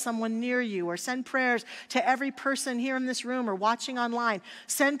prayer to someone near you, or send prayers to every person here in this room or watching online.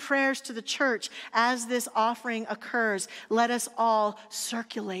 Send prayers to the church as this offering occurs. Let us all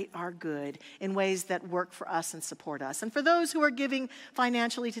circulate our good in ways that work for us and support us. And for those who are giving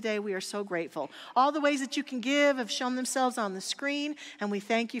financially today, we are so grateful. All the ways that you can give have shown themselves on the screen, and we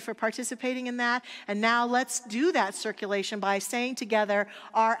thank you for participating in that. And now let's do that circulation by saying together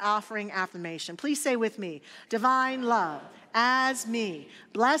our offering affirmation. Please say with me: divine love as me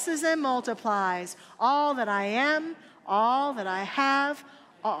blesses and multiplies all that I am, all that I have,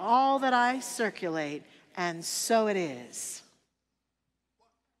 all that I circulate, and so it is.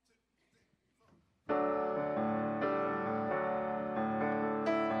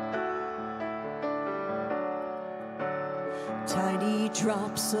 Tiny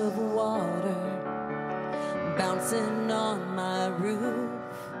drops of water bouncing on my roof,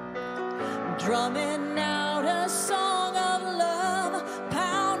 drumming out a song of love,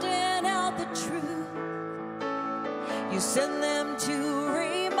 pounding out the truth. You send them to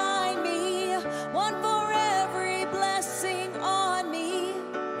remind me, one for every blessing on me.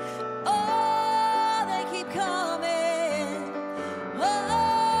 Oh, they keep coming,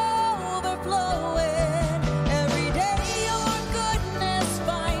 overflowing. Every day your goodness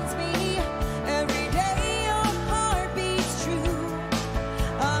finds me. Every day your heart beats true.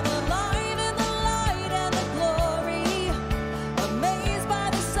 I'm alive in the light and the glory, amazed by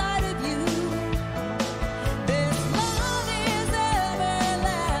the sight of you. This love is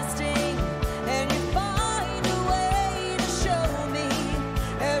everlasting, and you find a way to show me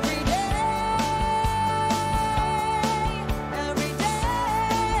every day, every day.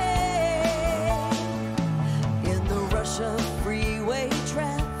 In the rush of freeway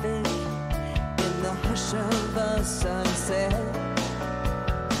traffic, in the hush of a sunset,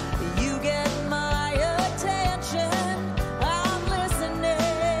 you get my attention. I'm listening.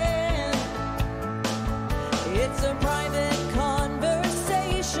 It's a private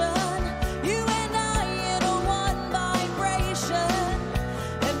conversation, you and I in a one vibration.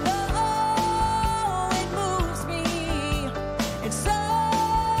 And oh, it moves me. It's so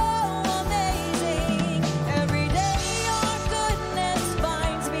amazing. Every day your goodness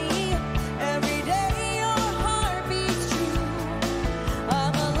finds me. Every day your heart beats true.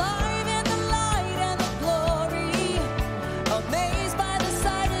 I'm alive in the light and the glory, amazed by the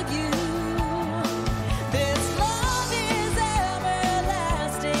sight of you. This love is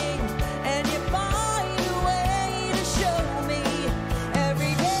everlasting, and you find a way to show me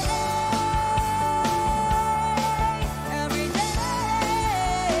every day, every day.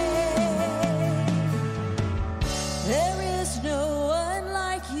 There is no one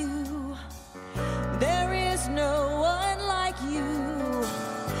like you. There is no one like you.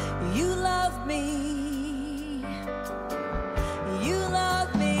 You love me. You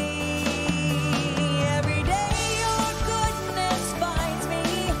love me. Every day your goodness finds me.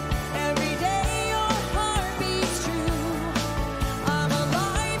 Every day your heart beats true. I'm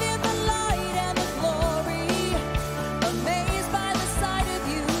alive in the light and the glory, amazed by the sight of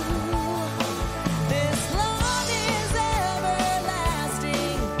you. This love is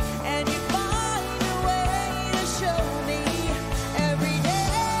everlasting, and you find a way to show me every day,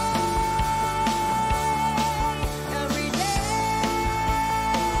 every day,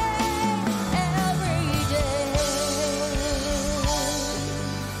 every day.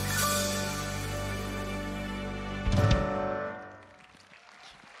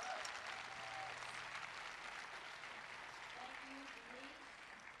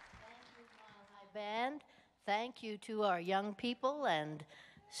 Band, thank you to our young people and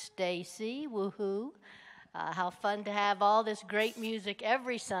Stacy, woohoo. How fun to have all this great music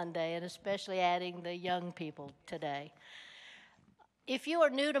every Sunday, and especially adding the young people today. If you are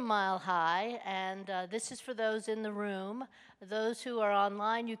new to Mile High, and this is for those in the room, those who are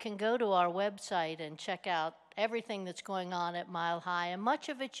online, you can go to our website and check out everything that's going on at Mile High, and much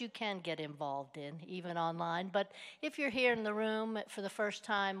of it you can get involved in, even online. But if you're here in the room for the first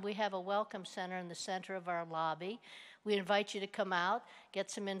time, we have a welcome center in the center of our lobby. We invite you to come out,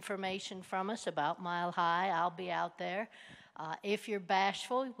 get some information from us about Mile High. I'll be out there. If you're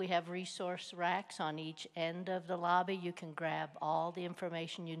bashful, we have resource racks on each end of the lobby. You can grab all the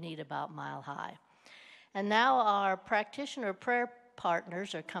information you need about Mile High. And now our practitioner prayer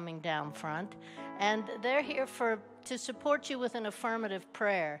partners are coming down front, and they're here to support you with an affirmative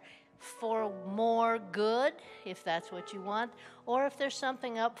prayer for more good, if that's what you want, or if there's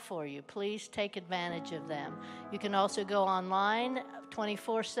something up for you, please take advantage of them. You can also go online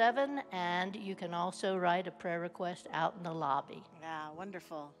 24/7, and you can also write a prayer request out in the lobby. Yeah,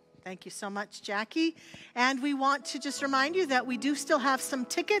 wonderful. Thank you so much, Jackie. And we want to just remind you that we do still have some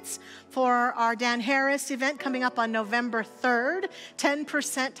tickets for our Dan Harris event coming up on November 3rd,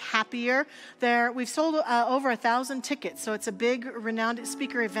 10% Happier. We've sold over 1,000 tickets, so it's a big, renowned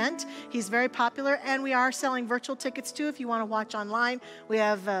speaker event. He's very popular, and we are selling virtual tickets too if you want to watch online. We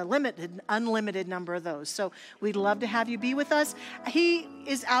have a unlimited number of those, so we'd love to have you be with us. He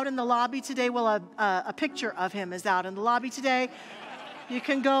is out in the lobby today. Well, a picture of him is out in the lobby today. You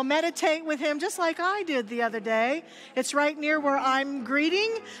can go meditate with him just like I did the other day. It's right near where I'm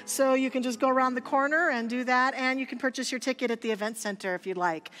greeting, so you can just go around the corner and do that, and you can purchase your ticket at the event center if you'd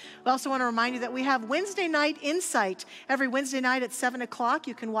like. We also want to remind you that we have Wednesday Night Insight every Wednesday night at 7 o'clock.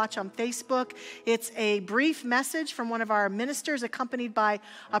 You can watch on Facebook. It's a brief message from one of our ministers accompanied by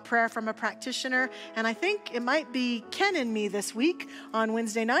a prayer from a practitioner, and I think it might be Ken and me this week on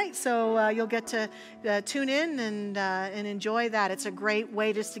Wednesday night, so you'll get to tune in and enjoy that. It's a great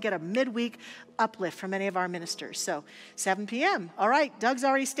way just to get a midweek uplift from any of our ministers. So 7 p.m. All right, Doug's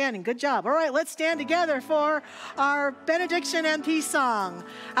already standing. Good job. All right, let's stand together for our benediction and peace song.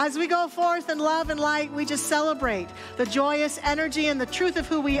 As we go forth in love and light, we just celebrate the joyous energy and the truth of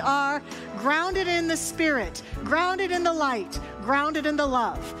who we are, grounded in the Spirit, grounded in the light, grounded in the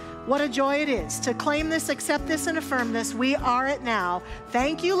love. What a joy it is to claim this, accept this, and affirm this. We are it now.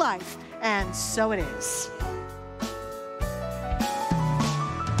 Thank you, life, and so it is.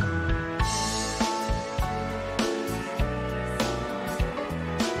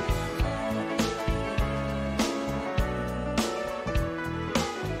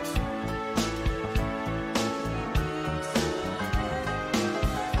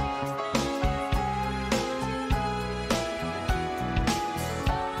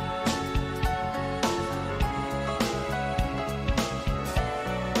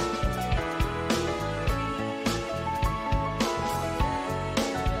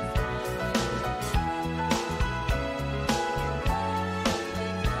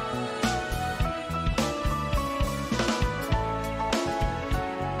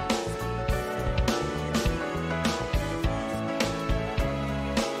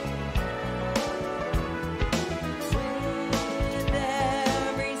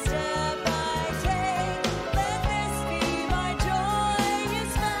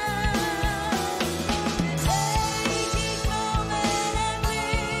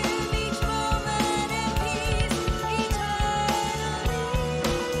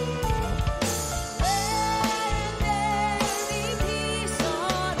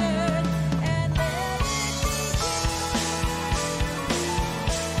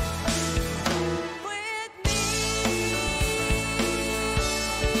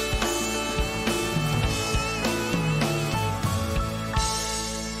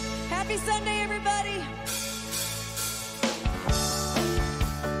 Happy Sunday, everybody.